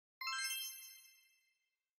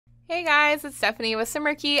Hey guys, it's Stephanie with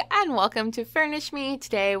Simarchy and welcome to Furnish Me.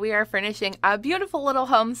 Today we are furnishing a beautiful little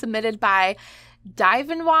home submitted by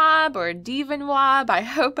Divenwab or Divenwab. I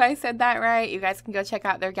hope I said that right. You guys can go check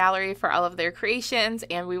out their gallery for all of their creations,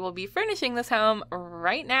 and we will be furnishing this home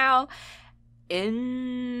right now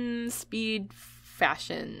in speed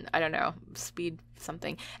fashion. I don't know, speed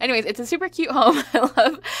something. Anyways, it's a super cute home.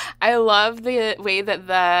 I love the way that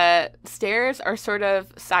the stairs are sort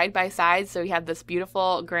of side by side. So you have this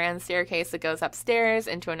beautiful grand staircase that goes upstairs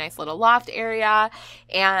into a nice little loft area,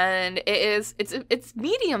 and it's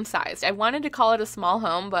medium sized. I wanted to call it a small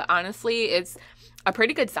home, but honestly, it's a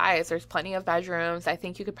pretty good size. There's plenty of bedrooms. I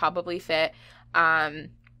think you could probably fit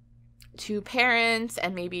two parents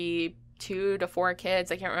and maybe 2 to 4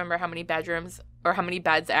 kids. I can't remember how many bedrooms or how many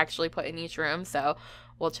beds I actually put in each room, so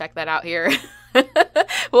we'll check that out here.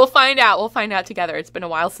 We'll find out. We'll find out together. It's been a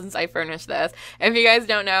while since I furnished this. If you guys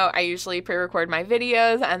don't know, I usually pre-record my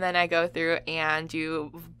videos and then I go through and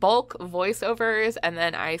do bulk voiceovers and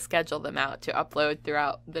then I schedule them out to upload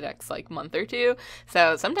throughout the next month or two.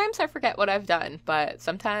 So sometimes I forget what I've done, but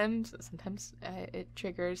sometimes it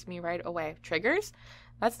triggers me right away. Triggers?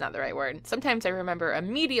 That's not the right word. Sometimes I remember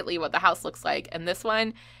immediately what the house looks like, and this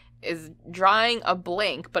one is drawing a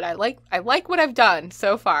blank, but I like what I've done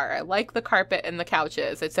so far. I like the carpet and the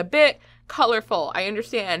couches. It's a bit colorful. I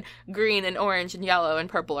understand green and orange and yellow and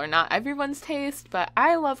purple are not everyone's taste, but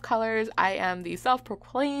I love colors. I am the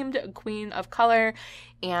self-proclaimed queen of color,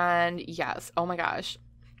 and yes, oh my gosh.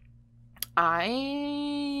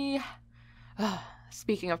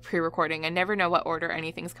 Speaking of pre-recording, I never know what order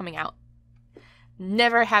anything's coming out.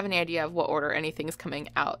 Never have an idea of what order anything's coming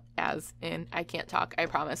out as in. I can't talk, I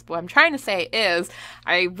promise. But what I'm trying to say is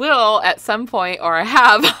I will at some point, or I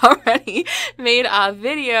have already, made a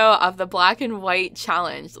video of the black and white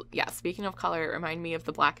challenge. Yeah, speaking of color, it reminded me of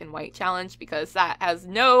the black and white challenge because that has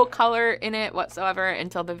no color in it whatsoever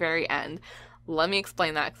until the very end. Let me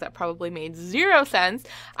explain that because that probably made zero sense.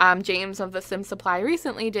 James of the Sim Supply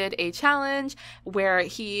recently did a challenge where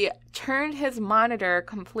he turned his monitor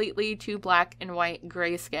completely to black and white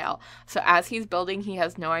grayscale. So as he's building, he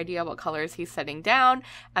has no idea what colors he's setting down.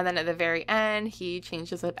 And then at the very end, he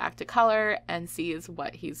changes it back to color and sees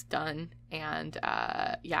what he's done. And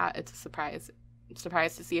yeah, it's a surprise.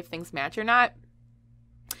 Surprised to see if things match or not.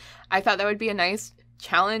 I thought that would be a nice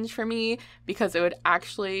challenge for me because it would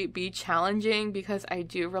actually be challenging because I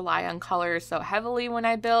do rely on colors so heavily when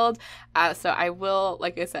I build. So I will,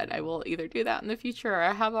 like I said, I will either do that in the future or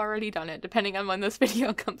I have already done it depending on when this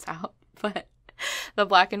video comes out. But the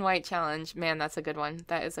black and white challenge, man, that's a good one.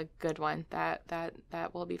 That is a good one. That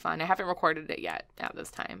will be fun. I haven't recorded it yet at this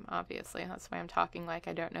time, obviously. That's why I'm talking like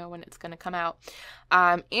I don't know when it's going to come out.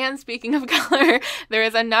 And speaking of color, there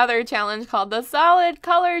is another challenge called the Solid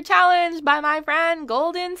Color Challenge by my friend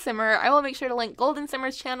Golden Simmer. I will make sure to link Golden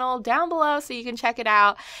Simmer's channel down below so you can check it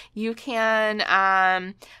out. You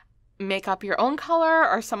can make up your own color,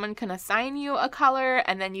 or someone can assign you a color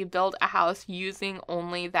and then you build a house using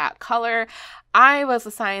only that color. I was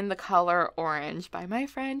assigned the color orange by my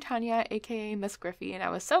friend Tanya, aka Miss Griffey, and I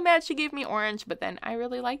was so mad she gave me orange, but then I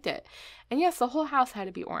really liked it. And yes, the whole house had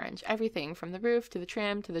to be orange. Everything from the roof to the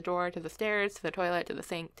trim to the door to the stairs to the toilet to the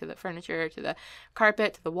sink to the furniture to the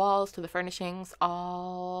carpet to the walls to the furnishings,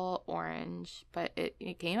 all orange. But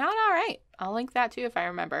it came out all right. I'll link that too if I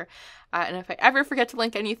remember. And if I ever forget to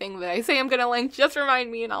link anything that I say I'm going to link, just remind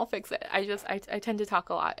me and I'll fix it. I tend to talk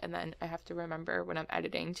a lot and then I have to remember when I'm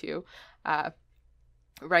editing to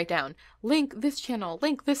write down, link this channel,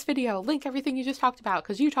 link this video, link everything you just talked about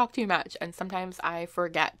because you talk too much and sometimes I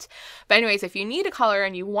forget. But anyways, if you need a color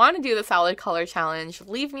and you want to do the solid color challenge,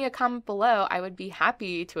 leave me a comment below. I would be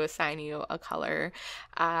happy to assign you a color.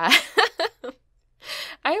 Why do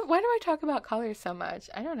I talk about colors so much?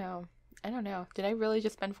 I don't know. Did I really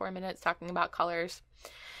just spend 4 minutes talking about colors?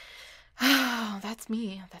 Oh, that's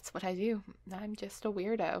me. That's what I do. I'm just a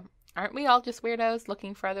weirdo. Aren't we all just weirdos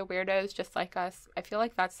looking for other weirdos just like us? I feel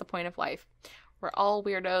like that's the point of life. We're all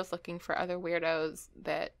weirdos looking for other weirdos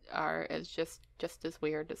that are just as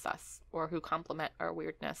weird as us or who complement our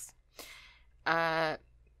weirdness. No?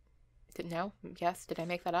 Yes? Did I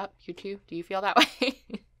make that up? You too? Do you feel that way?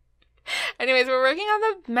 Anyways, we're working on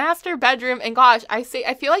the master bedroom, and gosh, I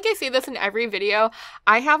feel like I say this in every video.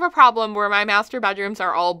 I have a problem where my master bedrooms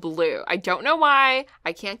are all blue. I don't know why.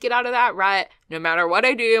 I can't get out of that rut. No matter what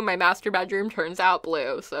I do, my master bedroom turns out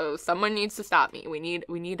blue. So someone needs to stop me. We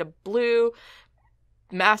need a blue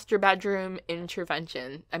master bedroom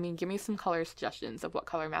intervention. I mean, give me some color suggestions of what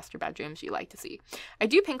color master bedrooms you like to see. I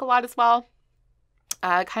do pink a lot as well.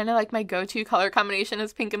 Kind of like my go-to color combination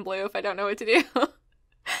is pink and blue if I don't know what to do.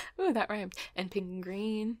 Ooh, Ooh, that rhymed. And pink and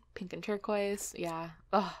green, pink and turquoise. Yeah.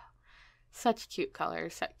 Oh, such cute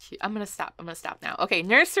colors. Such cute. I'm going to stop. I'm going to stop now. Okay,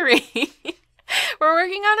 nursery. We're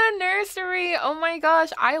working on a nursery. Oh my gosh,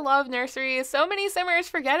 I love nurseries. So many simmers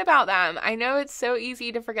forget about them. I know it's so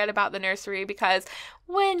easy to forget about the nursery because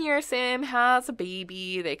when your sim has a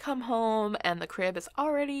baby, they come home and the crib is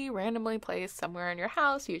already randomly placed somewhere in your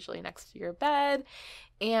house, usually next to your bed,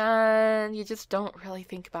 and you just don't really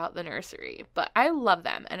think about the nursery. But I love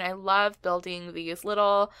them, and I love building these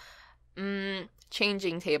little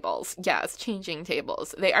changing tables. Yes, changing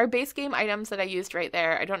tables. They are base game items that I used right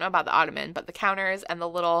there. I don't know about the ottoman, but the counters and the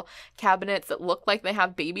little cabinets that look like they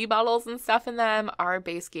have baby bottles and stuff in them are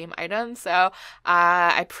base game items. So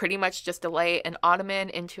I pretty much just lay an ottoman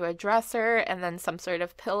into a dresser and then some sort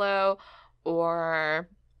of pillow or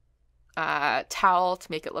towel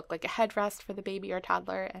to make it look like a headrest for the baby or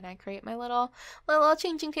toddler, and I create my little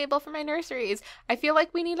changing table for my nurseries. I feel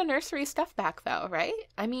like we need a nursery stuff back though, right?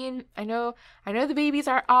 I mean, I know the babies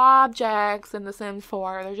are objects in The Sims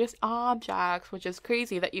 4. They're just objects, which is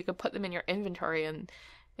crazy that you could put them in your inventory and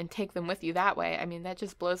take them with you that way. I mean, that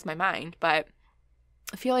just blows my mind, but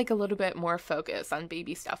I feel like a little bit more focus on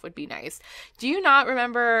baby stuff would be nice. Do you not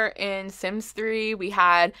remember in Sims 3 we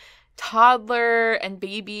had toddler and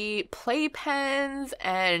baby playpens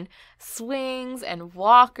and swings and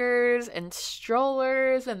walkers and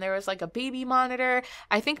strollers, and there was like a baby monitor?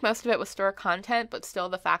 I think most of it was store content, but still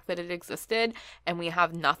the fact that it existed and we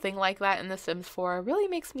have nothing like that in The Sims 4 really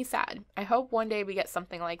makes me sad. I hope one day we get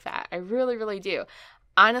something like that. I really, really do.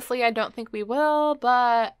 Honestly, I don't think we will,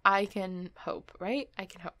 but I can hope, right? I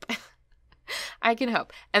can hope. I can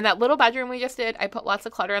hope. And that little bedroom we just did, I put lots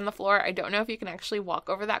of clutter on the floor. I don't know if you can actually walk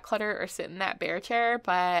over that clutter or sit in that bear chair,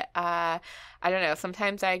 but I don't know.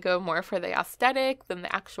 Sometimes I go more for the aesthetic than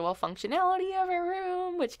the actual functionality of a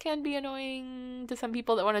room, which can be annoying to some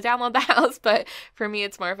people that want to download the house, but for me,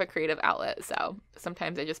 it's more of a creative outlet. So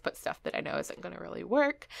sometimes I just put stuff that I know isn't going to really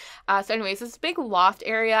work. So anyways, this big loft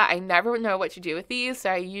area, I never know what to do with these, so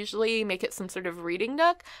I usually make it some sort of reading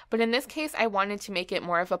nook, but in this case, I wanted to make it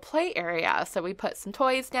more of a play area. So we put some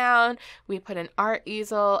toys down, we put an art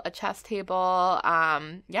easel, a chess table,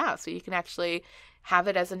 yeah, so you can actually have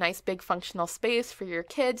it as a nice big functional space for your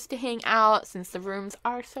kids to hang out since the rooms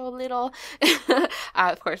are so little.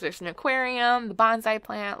 Of course, there's an aquarium, the bonsai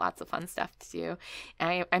plant, lots of fun stuff to do.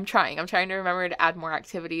 And I'm trying to remember to add more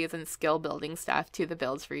activities and skill building stuff to the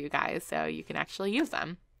builds for you guys so you can actually use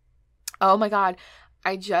them. Oh my God,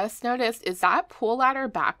 I just noticed, is that pool ladder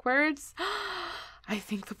backwards? I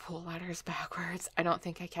think the pool ladder is backwards. I don't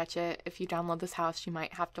think I catch it. If you download this house, you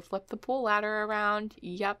might have to flip the pool ladder around.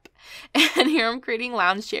 Yep. And here I'm creating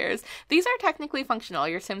lounge chairs. These are technically functional.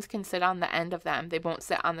 Your Sims can sit on the end of them. They won't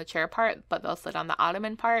sit on the chair part, but they'll sit on the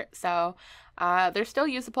ottoman part. So they're still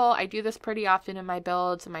usable. I do this pretty often in my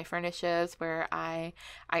builds and my furnishes where I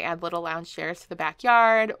add little lounge chairs to the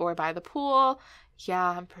backyard or by the pool.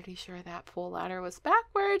 Yeah, I'm pretty sure that pool ladder was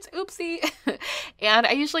backwards. Oopsie. And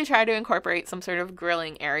I usually try to incorporate some sort of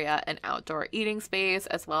grilling area and outdoor eating space,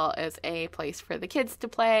 as well as a place for the kids to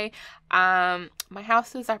play. My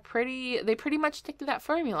houses are they pretty much stick to that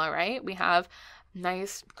formula, right? We have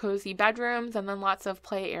nice, cozy bedrooms and then lots of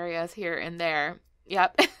play areas here and there.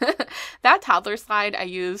 Yep. That toddler slide I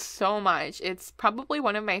use so much. It's probably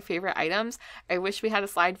one of my favorite items. I wish we had a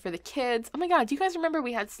slide for the kids. Oh my God, do you guys remember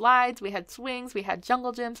we had slides, we had swings, we had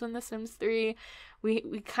jungle gyms in The Sims 3.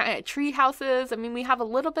 We kind of tree houses. I mean, we have a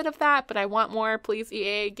little bit of that, but I want more. Please,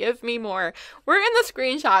 EA, give me more. We're in the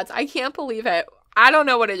screenshots. I can't believe it. I don't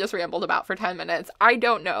know what I just rambled about for 10 minutes. I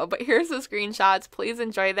don't know, but here's the screenshots. Please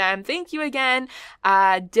enjoy them. Thank you again,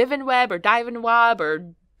 Divinweb or Divinwob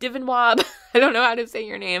or Divinwob. I don't know how to say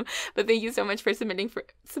your name, but thank you so much for submitting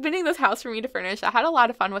this house for me to furnish. I had a lot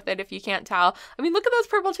of fun with it, if you can't tell. I mean, look at those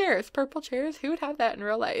purple chairs. Purple chairs? Who would have that in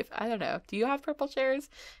real life? I don't know. Do you have purple chairs?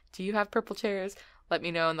 Do you have purple chairs? Let me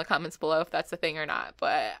know in the comments below if that's a thing or not.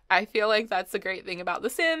 But I feel like that's the great thing about The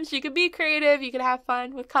Sims. You could be creative, you could have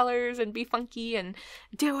fun with colors and be funky and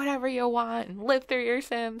do whatever you want and live through your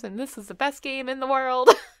Sims. And this is the best game in the world.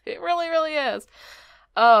 It really, really is.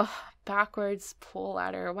 Oh, backwards pool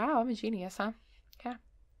ladder. Wow, I'm a genius, huh? Yeah.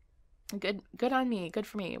 Good on me. Good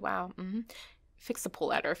for me. Wow. fix the pull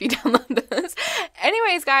ladder if you download this.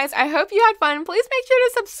 Anyways, guys, I hope you had fun. Please make sure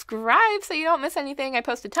to subscribe so you don't miss anything. I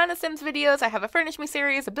post a ton of Sims videos. I have a Furnish Me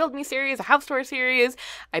series, a Build Me series, a House Tour series.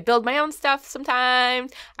 I build my own stuff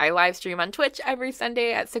sometimes. I live stream on Twitch every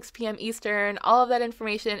Sunday at 6 p.m. Eastern. All of that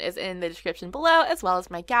information is in the description below, as well as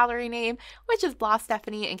my gallery name, which is Blah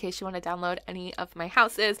Stephanie, in case you want to download any of my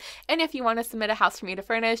houses. And if you want to submit a house for me to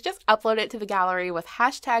furnish, just upload it to the gallery with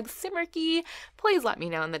hashtag Simarchy. Please let me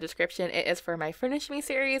know in the description. It is for my Furnish Me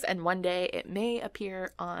series, and one day it may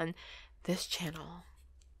appear on this channel.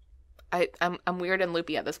 I'm weird and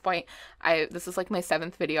loopy at this point. This is like my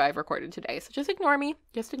 7th video I've recorded today, so just ignore me.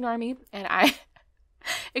 Just ignore me, and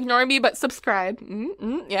ignore me, but subscribe.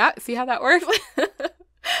 Yeah, see how that works?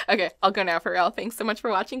 Okay, I'll go now for real. Thanks so much for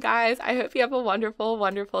watching, guys. I hope you have a wonderful,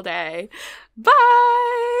 wonderful day.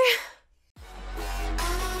 Bye!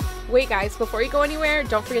 Wait, guys, before you go anywhere,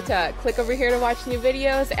 don't forget to click over here to watch new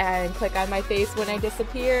videos and click on my face when I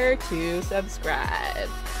disappear to subscribe.